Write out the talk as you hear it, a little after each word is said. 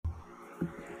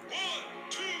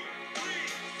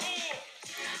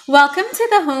Welcome to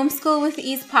the Homeschool with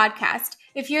Ease podcast.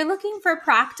 If you're looking for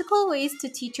practical ways to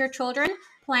teach your children,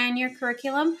 plan your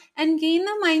curriculum, and gain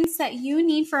the mindset you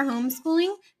need for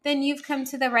homeschooling, then you've come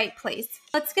to the right place.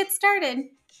 Let's get started.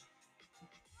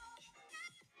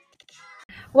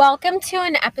 Welcome to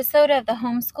an episode of the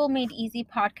Homeschool Made Easy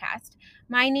podcast.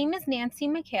 My name is Nancy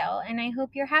McHale, and I hope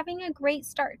you're having a great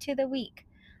start to the week.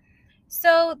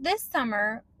 So this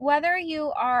summer, whether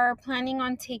you are planning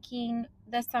on taking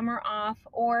the summer off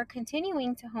or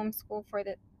continuing to homeschool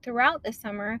throughout the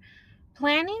summer,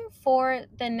 planning for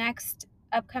the next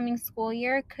upcoming school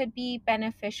year could be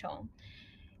beneficial.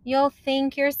 You'll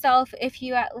thank yourself if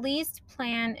you at least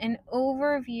plan an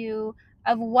overview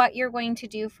of what you're going to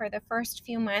do for the first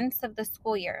few months of the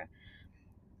school year.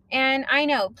 And I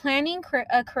know planning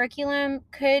a curriculum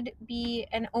could be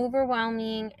an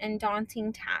overwhelming and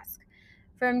daunting task.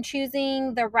 From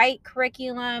choosing the right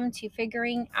curriculum to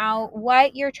figuring out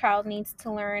what your child needs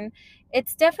to learn,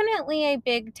 it's definitely a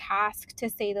big task to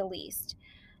say the least.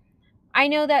 I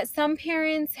know that some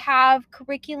parents have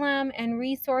curriculum and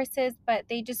resources, but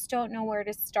they just don't know where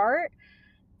to start.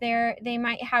 They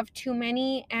might have too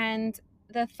many, and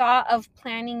the thought of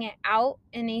planning it out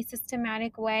in a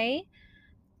systematic way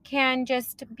can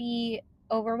just be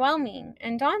overwhelming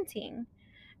and daunting.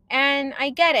 And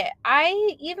I get it.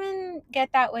 I even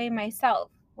get that way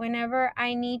myself. Whenever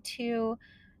I need to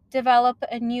develop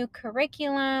a new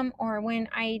curriculum or when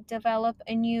I develop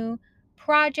a new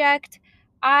project,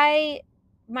 I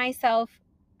myself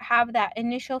have that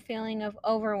initial feeling of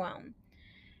overwhelm.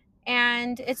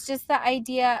 And it's just the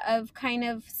idea of kind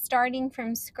of starting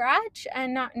from scratch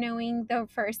and not knowing the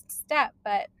first step.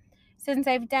 But since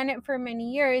I've done it for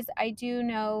many years, I do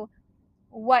know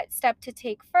what step to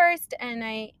take first, and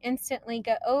I instantly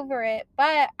get over it,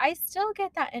 but I still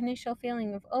get that initial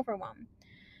feeling of overwhelm.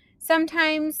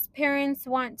 Sometimes parents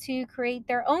want to create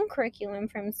their own curriculum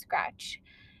from scratch,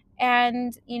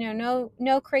 and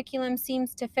no curriculum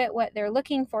seems to fit what they're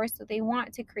looking for, so they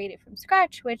want to create it from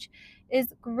scratch, which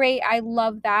is great. I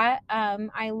love that.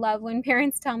 I love when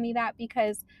parents tell me that,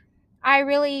 because I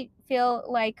really feel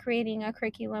like creating a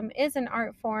curriculum is an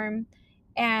art form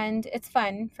and it's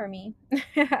fun for me.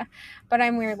 But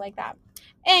I'm weird like that.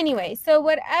 Anyway, so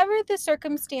whatever the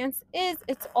circumstance is,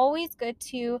 it's always good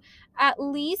to at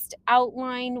least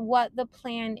outline what the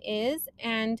plan is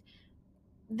and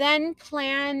then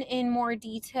plan in more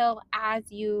detail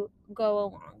as you go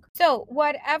along. So,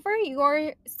 whatever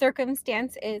your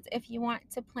circumstance is, if you want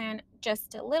to plan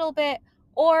just a little bit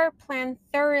or plan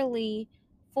thoroughly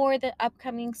for the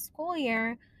upcoming school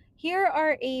year, here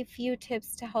are a few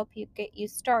tips to help you get you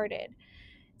started.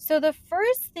 So, the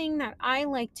first thing that I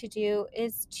like to do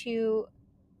is to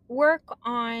work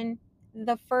on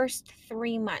the first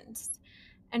 3 months.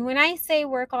 And when I say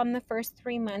work on the first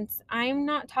 3 months, I'm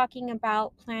not talking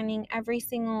about planning every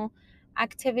single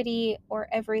activity or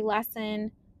every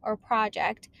lesson or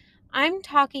project. I'm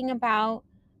talking about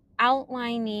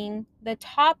outlining the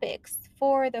topics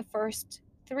for the first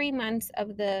 3 months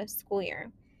of the school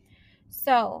year.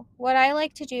 So, what I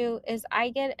like to do is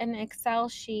I get an Excel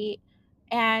sheet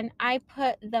and I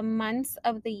put the months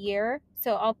of the year.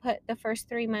 So, I'll put the first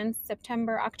 3 months: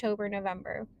 September, October,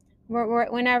 November,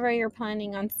 whenever you're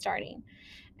planning on starting.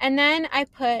 And then I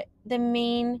put the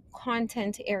main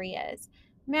content areas: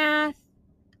 math,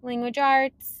 language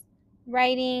arts,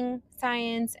 writing,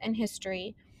 science, and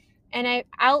history. And I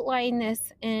outline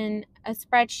this in a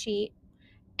spreadsheet,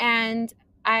 and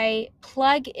I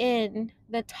plug in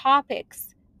the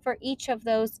topics for each of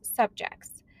those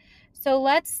subjects. So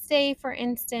let's say, for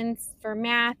instance, for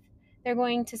math, they're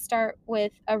going to start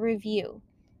with a review.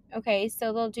 Okay,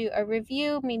 so they'll do a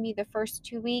review maybe the first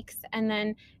 2 weeks and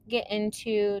then get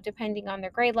into, depending on their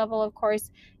grade level, of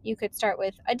course, you could start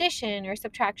with addition or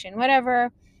subtraction,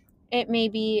 whatever it may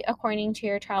be according to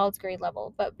your child's grade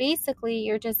level. But basically,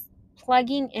 you're just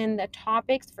plugging in the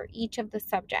topics for each of the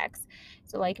subjects.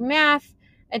 So like math,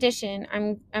 addition,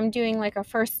 I'm doing like a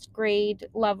first grade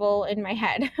level in my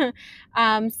head.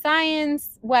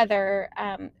 Science, weather,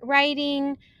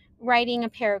 writing a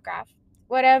paragraph,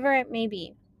 whatever it may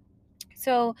be.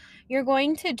 So you're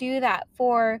going to do that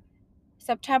for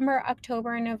September,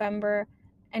 October, and November,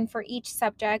 and for each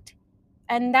subject.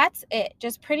 And that's it.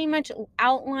 Just pretty much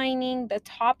outlining the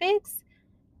topics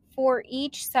for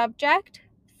each subject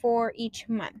for each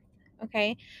month.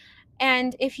 Okay.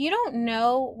 And if you don't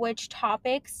know which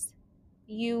topics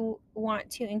you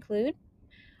want to include,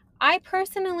 I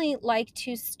personally like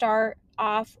to start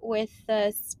off with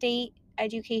the state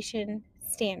education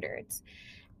standards.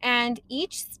 And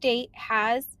each state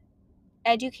has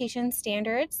education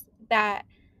standards that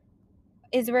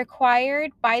is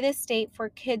required by the state for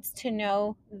kids to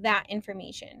know that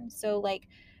information. So like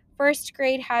first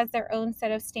grade has their own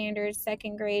set of standards,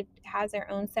 second grade has their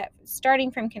own set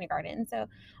starting from kindergarten. So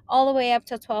all the way up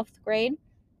to 12th grade,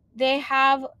 they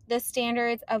have the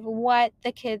standards of what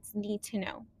the kids need to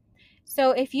know.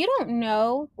 So if you don't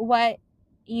know what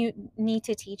you need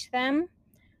to teach them,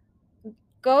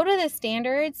 go to the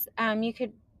standards. You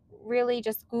could really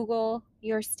just Google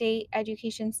your state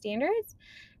education standards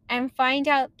and find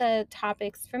out the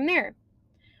topics from there.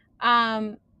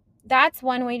 That's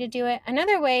one way to do it.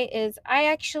 Another way is I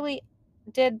actually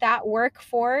did that work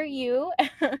for you.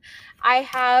 I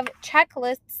have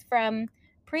checklists from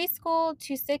preschool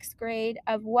to sixth grade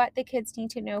of what the kids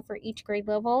need to know for each grade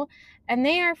level, and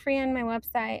they are free on my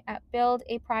website at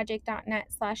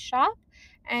buildaproject.net/shop,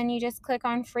 and you just click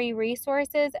on free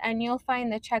resources and you'll find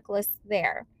the checklist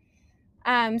there.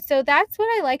 So that's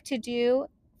what I like to do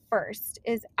first,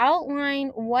 is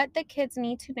outline what the kids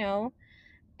need to know,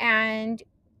 and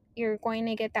you're going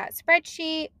to get that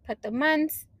spreadsheet, put the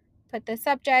months, put the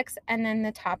subjects, and then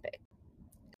the topic.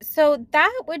 So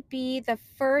that would be the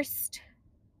first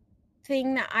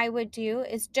thing that I would do,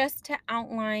 is just to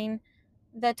outline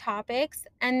the topics.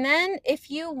 And then if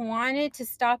you wanted to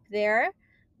stop there,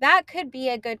 that could be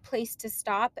a good place to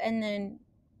stop and then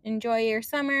enjoy your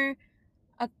summer.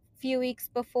 A few weeks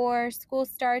before school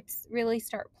starts, really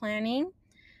start planning.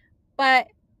 But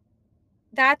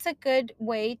that's a good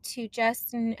way to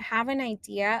just have an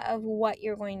idea of what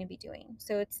you're going to be doing.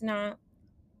 So it's not,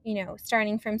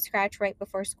 starting from scratch right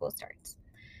before school starts.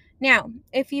 Now,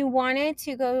 if you wanted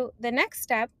to go the next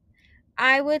step,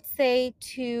 I would say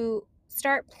to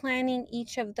start planning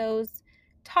each of those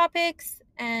topics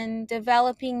and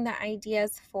developing the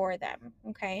ideas for them.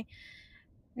 Okay.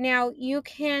 Now, you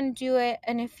can do it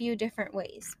in a few different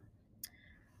ways.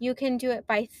 You can do it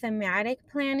by thematic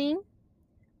planning,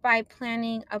 by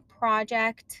planning a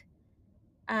project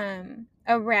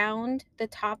around the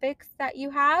topics that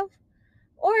you have,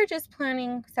 or just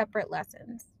planning separate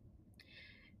lessons.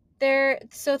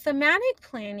 So thematic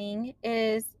planning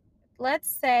is, let's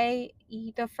say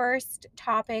the first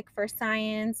topic for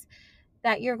science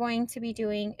that you're going to be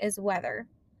doing is weather.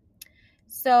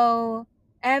 So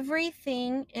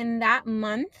everything in that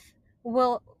month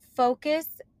will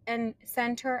focus and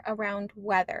center around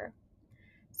weather.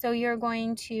 So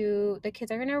the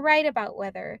kids are going to write about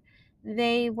weather.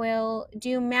 They will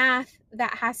do math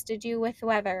that has to do with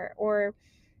weather, or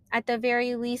at the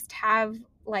very least have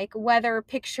like weather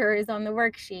pictures on the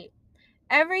worksheet.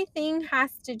 Everything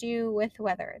has to do with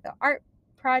weather. The art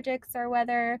projects are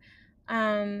weather.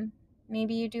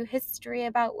 Maybe you do history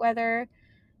about weather.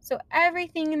 So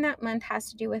everything in that month has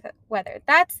to do with weather.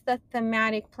 That's the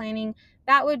thematic planning.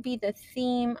 That would be the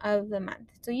theme of the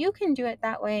month. So you can do it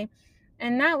that way.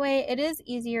 And that way it is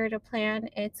easier to plan.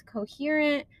 It's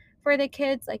coherent for the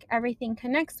kids, like everything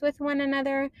connects with one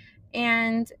another.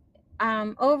 And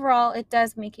overall, it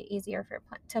does make it easier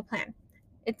to plan.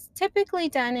 It's typically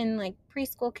done in like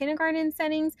preschool, kindergarten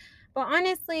settings, but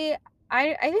honestly,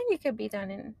 I think it could be done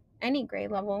in any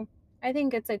grade level. I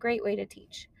think it's a great way to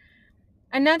teach.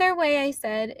 Another way I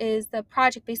said is the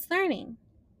project-based learning.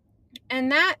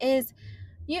 And that is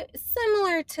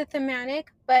similar to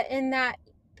thematic, but in that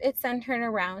it's centered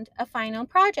around a final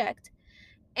project.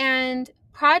 And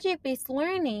project-based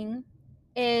learning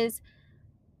is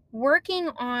working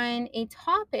on a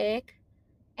topic,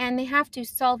 and they have to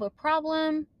solve a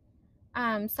problem,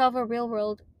 solve a real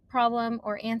world problem,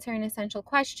 or answer an essential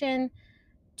question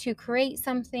to create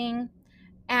something.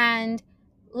 And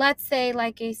let's say,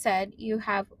 like I said, you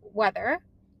have weather.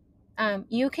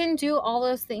 You can do all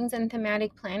those things in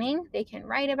thematic planning. They can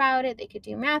write about it, they could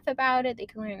do math about it, they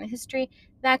can learn the history.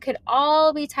 That could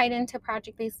all be tied into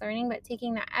project-based learning, but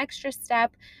taking that extra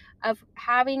step of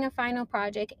having a final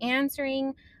project,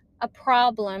 answering a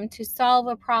problem, to solve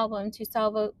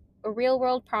a real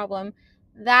world problem,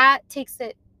 that takes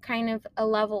it kind of a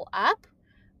level up,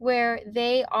 where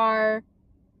they are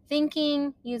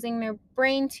thinking, using their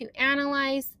brain to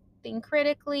analyze, think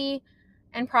critically,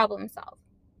 and problem solve.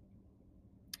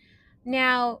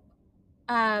 Now,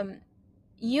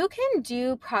 you can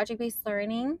do project-based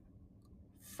learning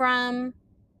from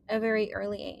a very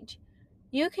early age.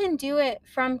 You can do it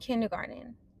from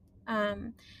kindergarten.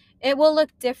 It will look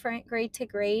different grade to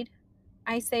grade.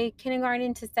 I say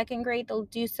kindergarten to second grade, they'll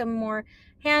do some more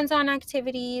hands-on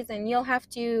activities, and you'll have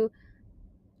to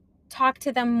talk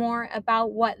to them more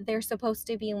about what they're supposed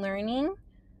to be learning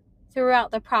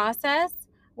throughout the process.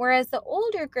 Whereas the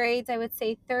older grades, I would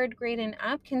say third grade and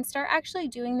up, can start actually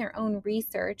doing their own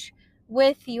research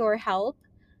with your help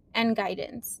and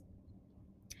guidance.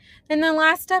 Then the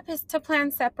last step is to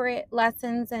plan separate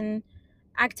lessons and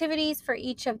activities for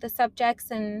each of the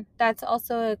subjects, and that's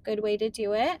also a good way to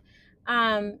do it.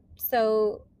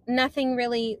 So nothing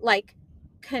really like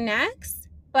connects,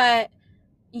 but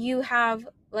you have,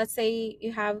 let's say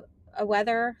you have a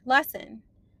weather lesson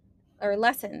or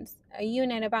lessons, a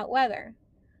unit about weather.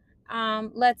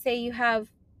 Let's say you have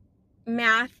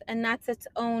math and that's its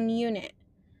own unit.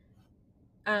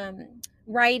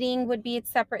 Writing would be its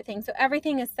separate thing. So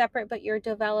everything is separate, but you're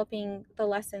developing the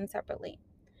lesson separately.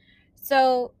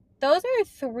 So those are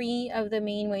 3 of the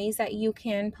main ways that you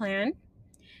can plan.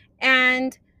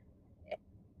 And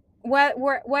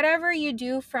whatever you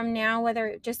do from now, whether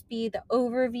it just be the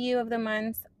overview of the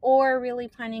months or really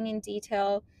planning in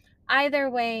detail, either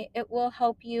way, it will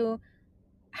help you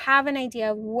have an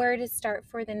idea of where to start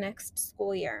for the next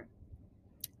school year.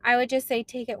 I would just say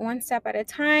take it one step at a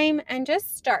time and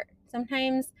just start.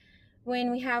 Sometimes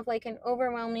when we have like an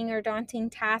overwhelming or daunting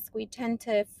task, we tend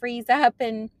to freeze up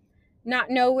and not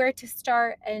know where to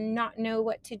start and not know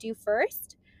what to do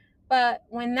first. But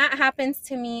when that happens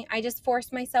to me, I just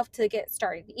force myself to get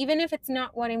started. Even if it's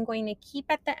not what I'm going to keep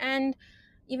at the end,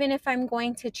 even if I'm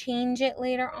going to change it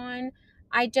later on,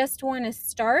 I just want to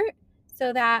start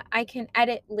so that I can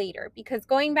edit later, because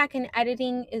going back and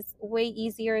editing is way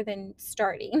easier than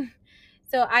starting.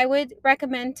 So I would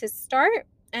recommend to start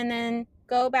and then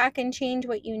go back and change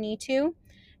what you need to.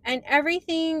 And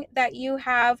everything that you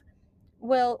have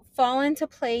will fall into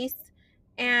place,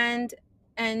 and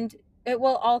it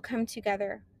will all come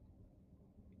together.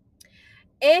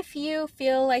 If you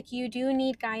feel like you do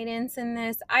need guidance in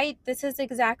this is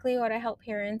exactly what I help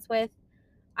parents with.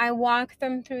 I walk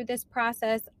them through this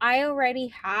process. I already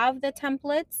have the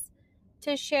templates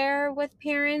to share with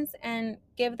parents and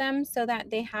give them so that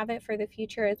they have it for the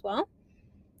future as well.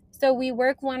 So we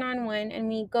work one-on-one and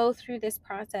we go through this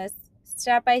process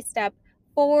step by step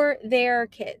for their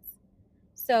kids.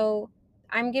 So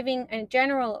I'm giving a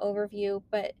general overview,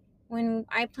 but when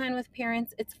I plan with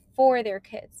parents, it's for their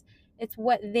kids. It's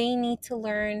what they need to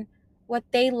learn, what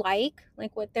they like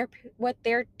what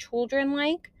their children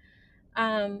like.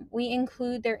 We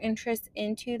include their interests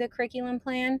into the curriculum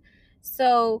plan.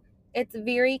 So it's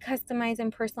very customized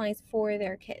and personalized for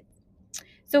their kids.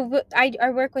 So I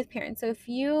work with parents. So if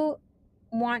you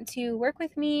want to work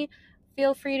with me,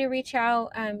 feel free to reach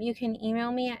out. You can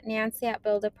email me at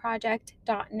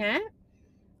nancy@buildaproject.net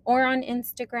or on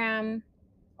Instagram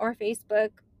or Facebook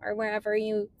or wherever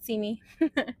you see me.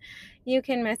 You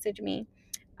can message me.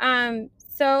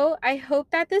 So I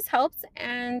hope that this helps,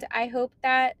 and I hope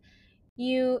that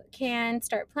you can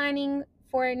start planning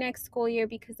for next school year,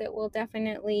 because it will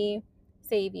definitely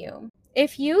save you.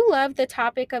 If you love the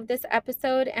topic of this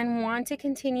episode and want to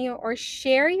continue or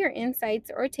share your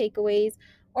insights or takeaways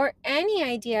or any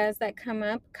ideas that come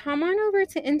up, come on over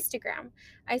to Instagram.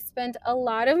 I spend a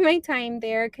lot of my time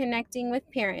there connecting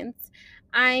with parents.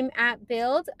 I'm at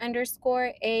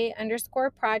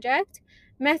build_a_project.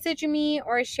 Message me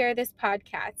or share this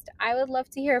podcast. I would love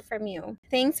to hear from you.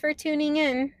 Thanks for tuning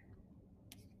in.